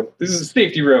security room. This is a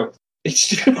safety room.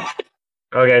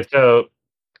 Okay, so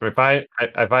if I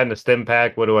find the stim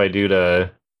pack, what do I do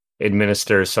to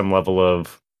administer some level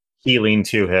of healing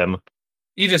to him?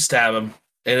 You just stab him,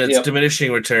 and it's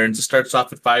diminishing returns. It starts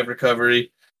off at 5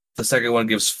 recovery. The second one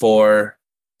gives 4.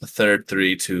 The third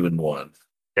 3, 2, and 1.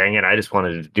 Dang it! I just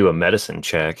wanted to do a medicine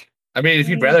check. I mean, if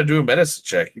you'd rather do a medicine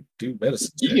check, you do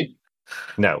medicine check.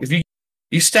 No. If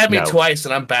you stab me twice,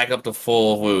 and I'm back up to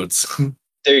full wounds.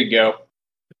 There you go.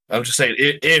 I'm just saying,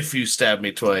 if you stab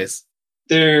me twice.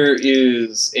 There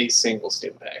is a single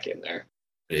stim pack in there.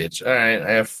 Bitch. All right,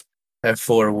 I have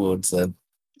 4 wounds then.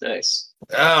 Nice.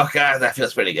 Oh god, that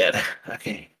feels pretty good.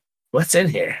 Okay, what's in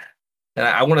here? And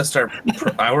I want to start.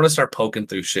 I want to start poking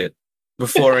through shit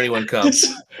before anyone comes.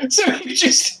 So you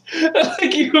just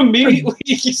like you immediately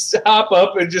hop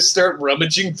up and just start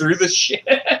rummaging through the shit.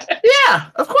 Yeah,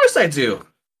 of course I do.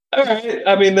 All right.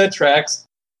 I mean that tracks.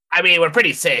 I mean, we're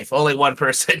pretty safe. Only one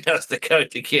person knows the code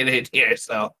to get in here,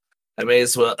 so I may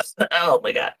as well. Oh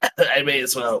my god, I may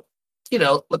as well.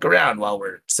 Look around while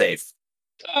we're safe.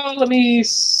 Let me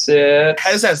sit.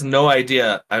 Hez has no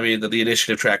idea. I mean, that the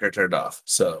initiative tracker turned off.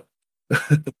 So.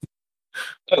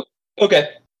 Oh, okay.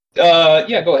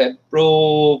 Yeah, go ahead.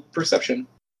 Roll perception.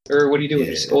 Or what do you do with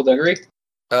your skullduggery?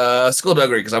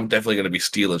 Skullduggery, because I'm definitely going to be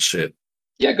stealing shit.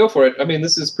 Yeah, go for it. I mean,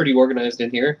 this is pretty organized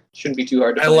in here. Shouldn't be too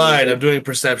hard to I find lied. anything. I'm doing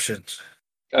perception.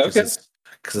 Okay.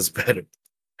 Because it's better.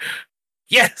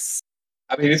 Yes!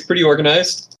 I mean, it's pretty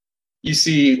organized. You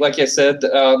see, like I said,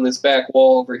 on this back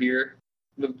wall over here,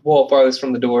 the wall farthest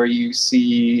from the door, you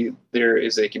see there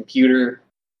is a computer.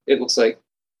 It looks like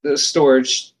the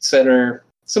storage center,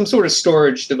 some sort of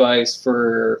storage device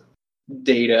for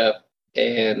data,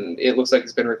 and it looks like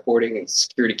it's been recording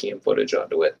security cam footage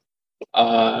onto it.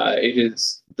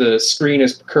 The screen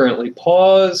is currently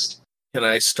paused. Can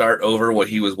I start over what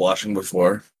he was watching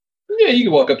before? Yeah, you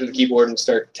can walk up to the keyboard and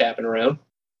start tapping around.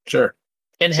 Sure.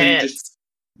 Enhance.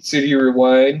 So you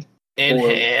rewind.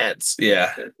 Enhance.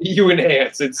 Yeah. You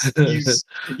enhance.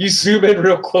 You zoom in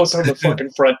real close on the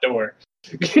fucking front door.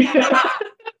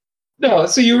 No,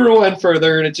 so you rewind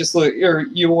further, and it just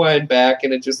you wind back,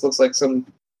 and it just looks like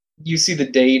you see the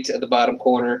date at the bottom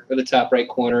corner, or the top right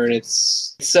corner, and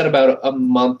it's set about a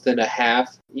month and a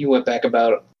half. You went back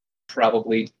about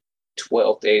probably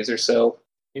 12 days or so.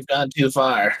 You've gone too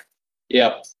far.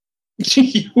 Yep.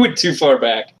 You went too far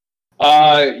back.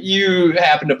 You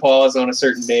happened to pause on a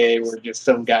certain day where just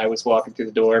some guy was walking through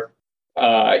the door.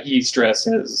 He's dressed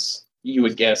as, you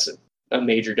would guess, a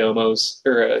major domo's,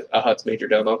 or a hut's major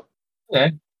domo.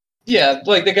 Okay. Yeah,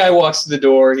 like the guy walks to the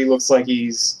door, he looks like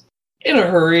he's in a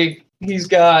hurry. He's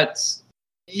got,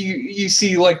 you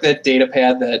see like that data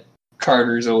pad that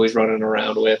Carter's always running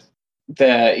around with.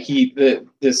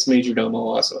 This major domo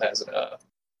also has a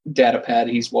data pad.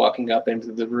 He's walking up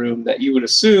into the room that you would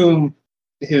assume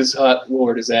his hut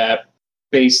lord is at,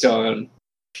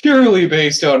 purely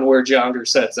based on where Jonger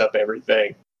sets up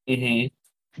everything.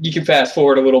 Mm-hmm. You can fast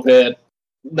forward a little bit.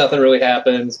 Nothing really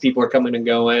happens. People are coming and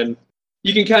going.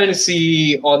 You can kind of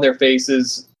see on their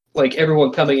faces, like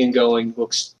everyone coming and going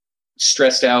looks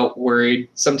stressed out, worried.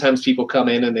 Sometimes people come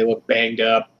in and they look banged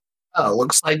up. Oh,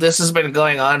 looks like this has been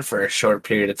going on for a short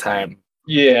period of time.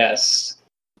 Yes.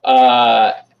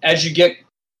 As you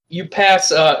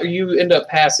end up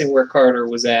passing where Carter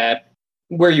was at,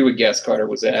 where you would guess Carter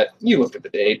was at. You looked at the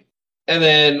date. And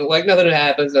then, like, nothing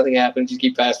happens. You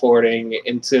keep fast forwarding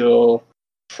until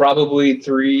probably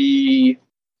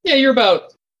you're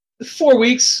about 4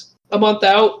 weeks, a month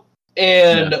out.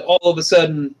 And all of a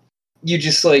sudden, you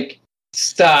just, like,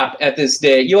 stop at this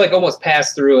day. You, like, almost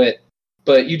pass through it,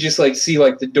 but you just, like, see,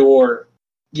 like, the door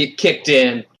get kicked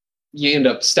in. You end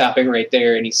up stopping right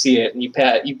there, and you see it, and you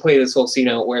play this whole scene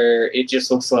out where it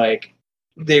just looks like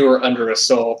they were under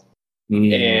assault,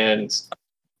 and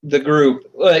the group,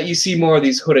 you see more of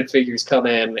these hooded figures come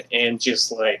in and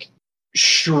just like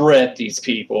shred these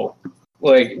people.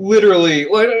 Like literally,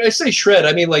 when I say shred,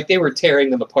 I mean like they were tearing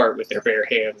them apart with their bare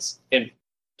hands and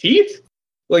teeth.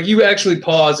 Like you actually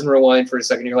pause and rewind for a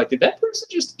second. You're like, did that person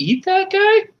just eat that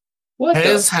guy? What?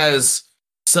 Hez has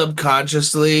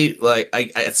subconsciously, like,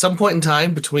 at some point in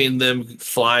time between them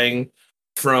flying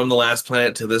from the last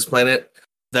planet to this planet,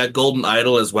 that golden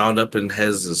idol is wound up in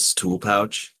Hez's tool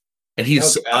pouch, and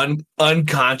he's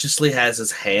unconsciously has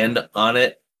his hand on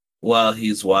it while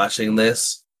he's watching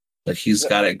this. Like he's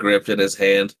got it gripped in his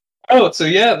hand. Oh, so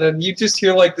yeah, then you just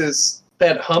hear like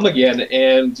that hum again,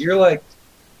 and you're like,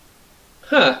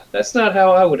 huh, that's not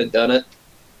how I would have done it.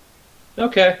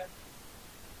 Okay.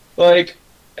 Like,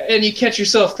 and you catch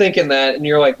yourself thinking that, and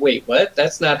you're like, wait, what?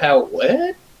 That's not how it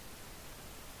went?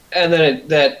 And then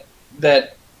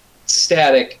that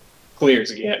static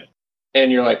clears again.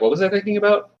 And you're like, what was I thinking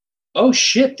about? Oh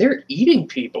shit, they're eating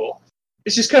people.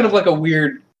 It's just kind of like a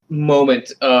weird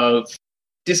moment of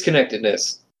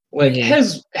disconnectedness. Like,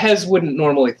 Hez wouldn't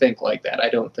normally think like that. I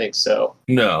don't think so.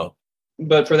 No.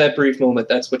 But for that brief moment,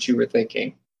 that's what you were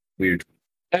thinking. Weird.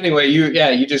 Anyway,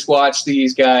 you just watch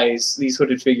these guys, these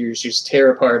hooded figures, just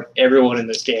tear apart everyone in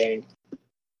this gang.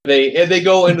 They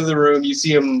go into the room. You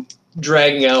see them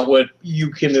dragging out what you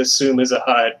can assume is a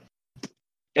hut,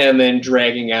 and then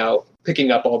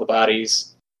picking up all the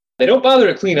bodies. They don't bother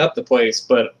to clean up the place,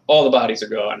 but all the bodies are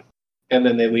gone. And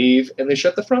then they leave, and they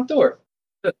shut the front door.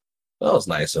 That was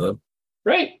nice of them.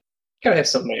 Right? Gotta have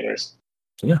some manners.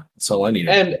 Yeah, that's all I needed.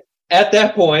 And at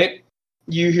that point,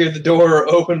 you hear the door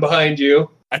open behind you.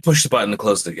 I pushed the button to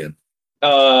close it again.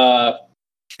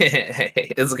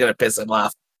 This is gonna piss him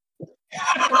off.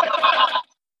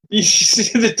 You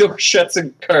see the door shuts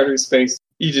in Carter's face.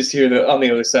 You just hear on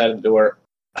the other side of the door.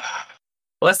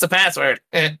 What's the password?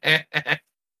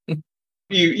 You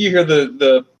hear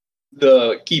the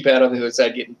keypad on the other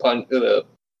side getting punched, the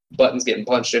buttons getting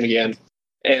punched in again,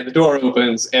 and the door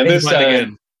opens. And this time,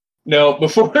 again. No,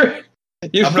 before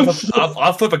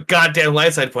I'll flip a goddamn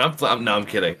light side point. I'm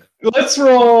kidding. Let's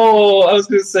roll. I was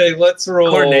gonna say let's roll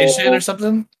coordination or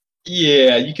something.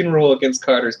 Yeah, you can roll against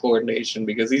Carter's coordination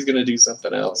because he's gonna do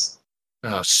something else.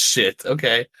 Oh shit!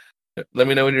 Okay, let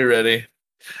me know when you're ready.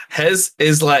 Hez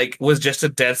was just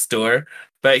at death's door,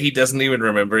 but he doesn't even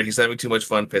remember. He's having too much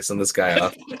fun pissing this guy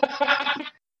off.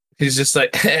 He's just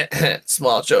like,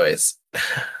 small choice.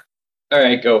 All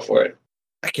right, go for it.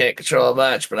 I can't control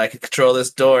much, but I can control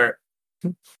this door.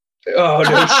 Oh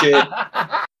no shit!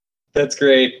 That's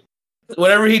great.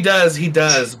 Whatever he does,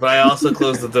 but I also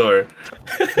close the door.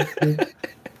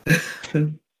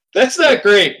 That's not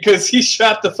great, because he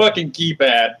shot the fucking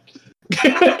keypad.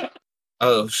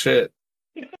 Oh, shit.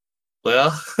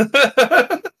 Well,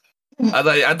 I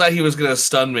thought he was going to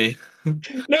stun me.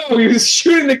 No, he was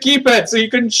shooting the keypad so you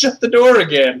couldn't shut the door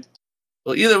again.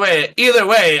 Well, either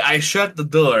way, I shut the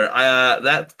door.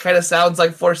 That kind of sounds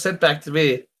like forced setback to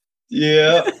me.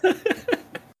 Yeah.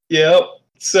 Yep.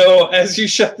 So as you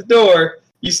shut the door,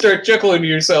 you start chuckling to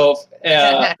yourself.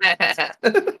 But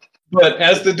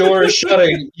as the door is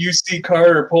shutting, you see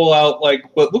Carter pull out like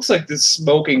what looks like this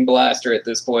smoking blaster at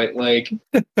this point,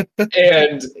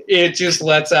 and it just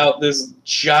lets out this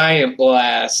giant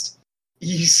blast.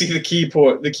 You see the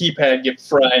keypad get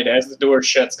fried as the door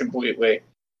shuts completely.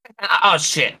 Oh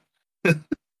shit!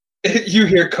 You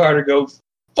hear Carter go,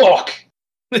 "Fuck!"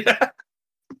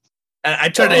 I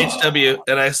turn to HW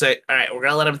and I say, "All right, we're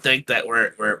gonna let him think that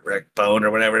we're bone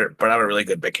or whatever, but I'm a really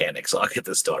good mechanic, so I'll get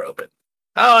this door open."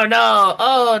 Oh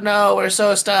no, we're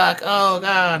so stuck. Oh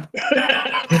god.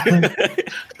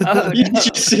 You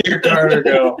just hear Carter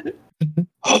go.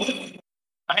 I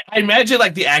imagine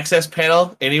like the access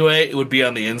panel anyway, it would be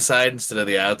on the inside instead of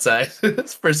the outside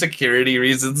for security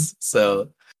reasons. So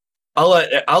I'll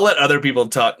let other people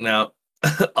talk now.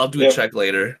 I'll do a check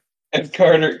later. And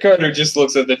Carter just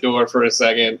looks at the door for a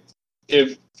second.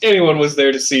 If anyone was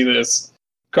there to see this,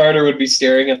 Carter would be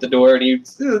staring at the door, and he'd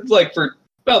for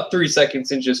about 3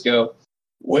 seconds and just go,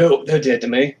 "Well, they're dead to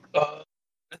me.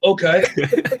 Okay.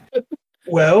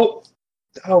 Well,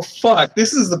 oh fuck,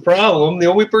 this is the problem. The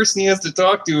only person he has to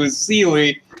talk to is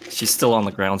Ceelie." She's still on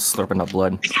the ground slurping up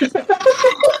blood.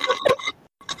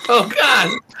 Oh god.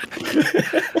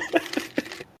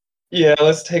 Yeah,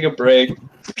 let's take a break.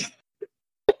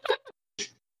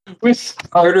 With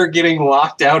Carter getting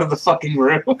locked out of the fucking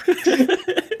room.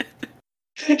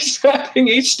 Trapping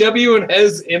HW and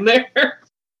Hez in there.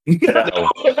 No.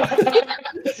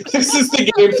 This is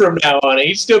the game from now on.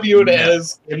 HW and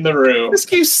Ez in the room. Just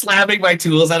keep slapping my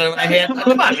tools out of my hand.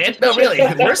 Come on, man. No, really.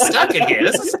 We're stuck in here.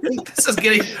 This is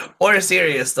getting more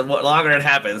serious the longer it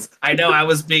happens. I know I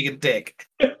was being a dick.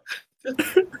 HW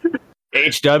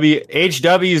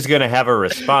is going to have a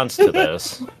response to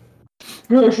this.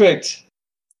 Perfect.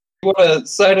 You want to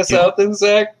sign us out then,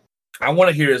 Zach? I want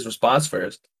to hear his response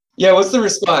first. Yeah, what's the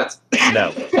response?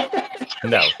 No.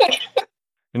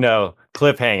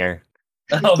 Cliffhanger.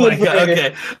 Oh my god,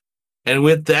 okay. And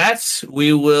with that,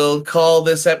 we will call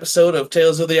this episode of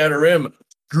Tales of the Outer Rim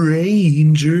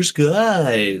Stranger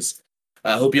Skies.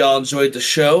 I hope y'all enjoyed the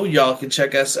show. Y'all can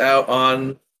check us out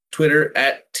on Twitter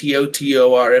at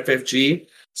TOTORFFG.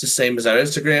 It's the same as our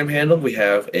Instagram handle. We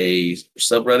have a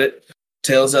subreddit,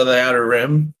 Tales of the Outer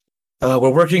Rim. We're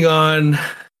working on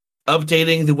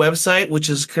updating the website, which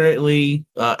is currently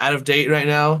out of date right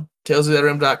now,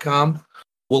 talesoftheouterrim.com.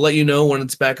 We'll let you know when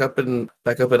it's back up and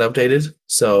updated.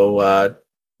 So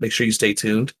make sure you stay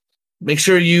tuned. Make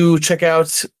sure you check out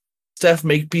Steph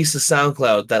Makepeace's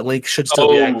SoundCloud. That link should still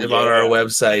be active on our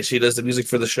website. She does the music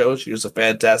for the show. She does a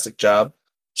fantastic job.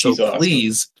 So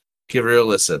please give her a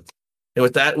listen. And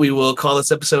with that, we will call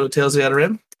this episode of Tales of the Outer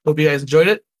Rim. Hope you guys enjoyed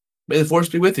it. May the force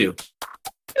be with you.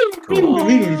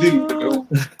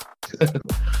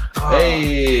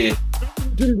 Hey.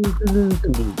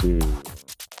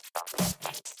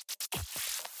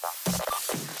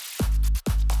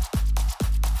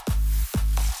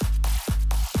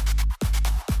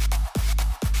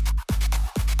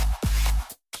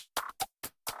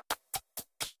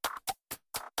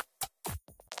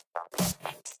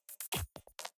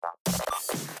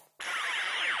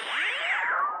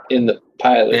 In the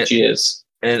pile of jizz.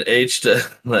 And H that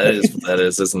is what that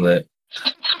is, isn't it?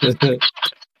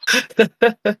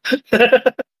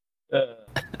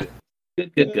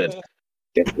 Good.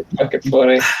 It's fucking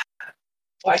funny.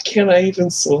 Why can't I even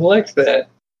select that?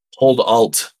 Hold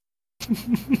Alt.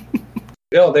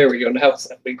 Oh, there we go. Now it's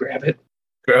let me grab it.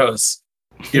 Gross.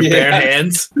 Your bare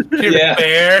hands. Your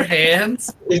bare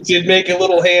hands. It did make a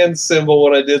little hand symbol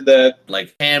when I did that.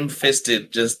 Like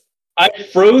ham-fisted, just. I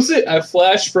froze it. I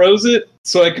flash froze it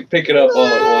so I could pick it up all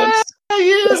at once.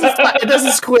 It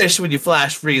doesn't squish when you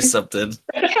flash freeze something.